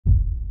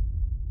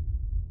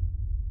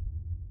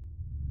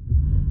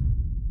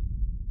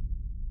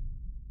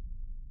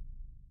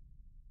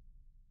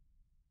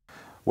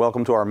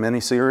Welcome to our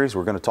mini-series.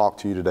 We're going to talk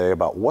to you today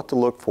about what to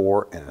look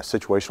for in a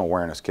situational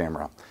awareness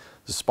camera.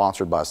 This is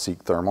sponsored by Seek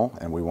Thermal,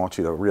 and we want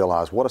you to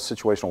realize what a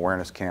situational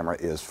awareness camera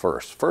is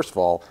first. First of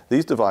all,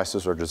 these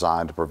devices are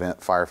designed to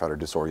prevent firefighter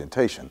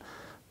disorientation,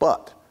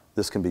 but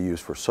this can be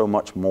used for so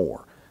much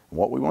more. And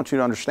what we want you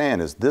to understand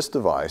is this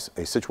device,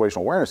 a situational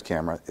awareness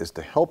camera, is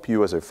to help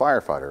you as a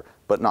firefighter,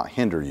 but not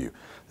hinder you.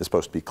 It's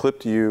supposed to be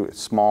clipped to you,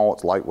 it's small,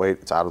 it's lightweight,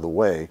 it's out of the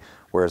way,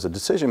 whereas a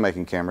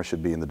decision-making camera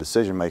should be in the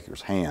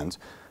decision-maker's hands,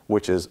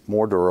 which is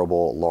more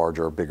durable,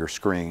 larger, bigger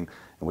screen,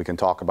 and we can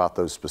talk about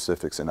those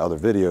specifics in other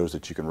videos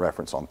that you can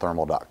reference on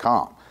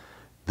thermal.com.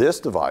 This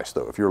device,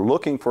 though, if you're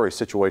looking for a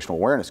situational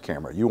awareness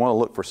camera, you want to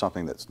look for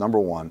something that's, number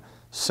one,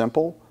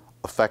 simple,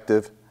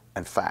 effective,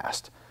 and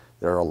fast.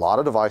 There are a lot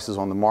of devices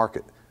on the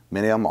market.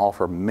 Many of them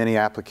offer many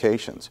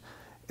applications.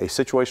 A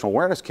situational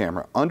awareness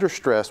camera, under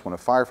stress when a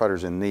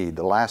firefighter's in need,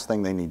 the last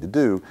thing they need to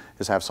do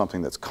is have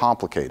something that's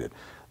complicated.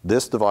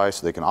 This device,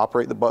 they can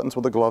operate the buttons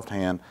with a gloved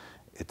hand.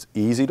 It's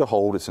easy to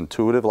hold, it's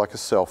intuitive like a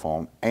cell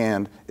phone,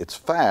 and it's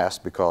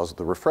fast because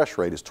the refresh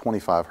rate is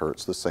 25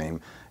 hertz, the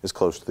same as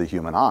close to the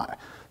human eye.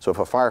 So if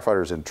a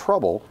firefighter is in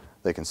trouble,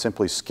 they can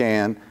simply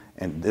scan,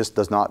 and this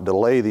does not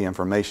delay the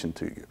information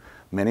to you.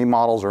 Many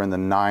models are in the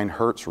 9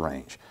 hertz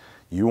range.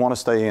 You want to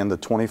stay in the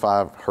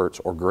 25 hertz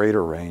or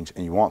greater range,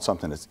 and you want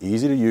something that's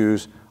easy to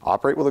use,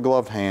 operate with a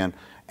gloved hand,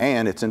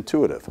 and it's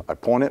intuitive. I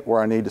point it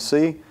where I need to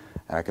see,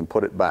 and I can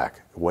put it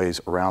back. It weighs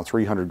around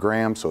 300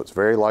 grams, so it's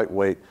very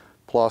lightweight,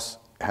 plus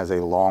has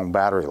a long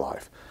battery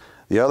life.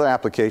 The other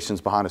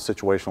applications behind a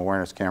situational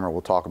awareness camera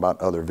we'll talk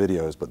about in other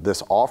videos, but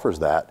this offers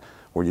that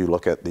where you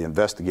look at the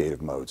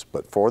investigative modes.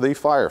 But for the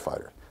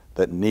firefighter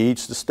that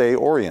needs to stay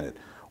oriented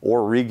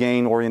or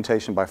regain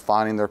orientation by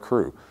finding their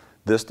crew,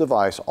 this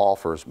device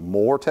offers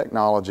more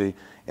technology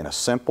in a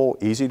simple,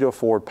 easy to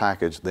afford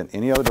package than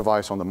any other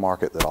device on the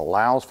market that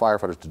allows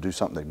firefighters to do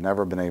something they've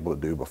never been able to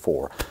do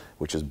before,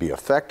 which is be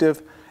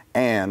effective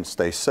and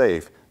stay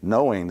safe,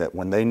 knowing that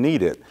when they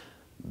need it,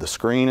 the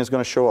screen is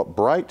going to show up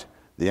bright,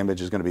 the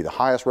image is going to be the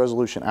highest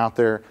resolution out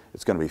there,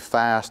 it's going to be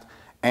fast,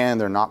 and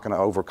they're not going to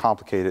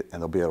overcomplicate it,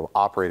 and they'll be able to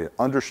operate it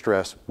under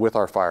stress with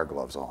our fire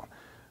gloves on.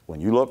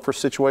 When you look for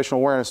situational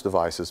awareness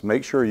devices,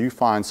 make sure you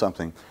find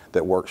something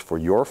that works for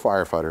your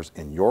firefighters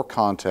in your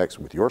context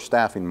with your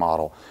staffing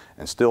model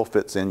and still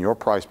fits in your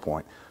price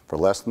point. For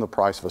less than the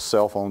price of a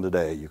cell phone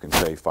today, you can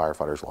save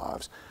firefighters'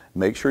 lives.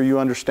 Make sure you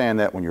understand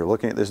that when you're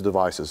looking at these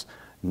devices.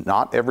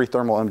 Not every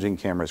thermal imaging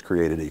camera is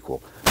created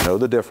equal. Know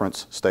the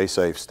difference, stay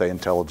safe, stay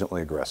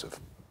intelligently aggressive.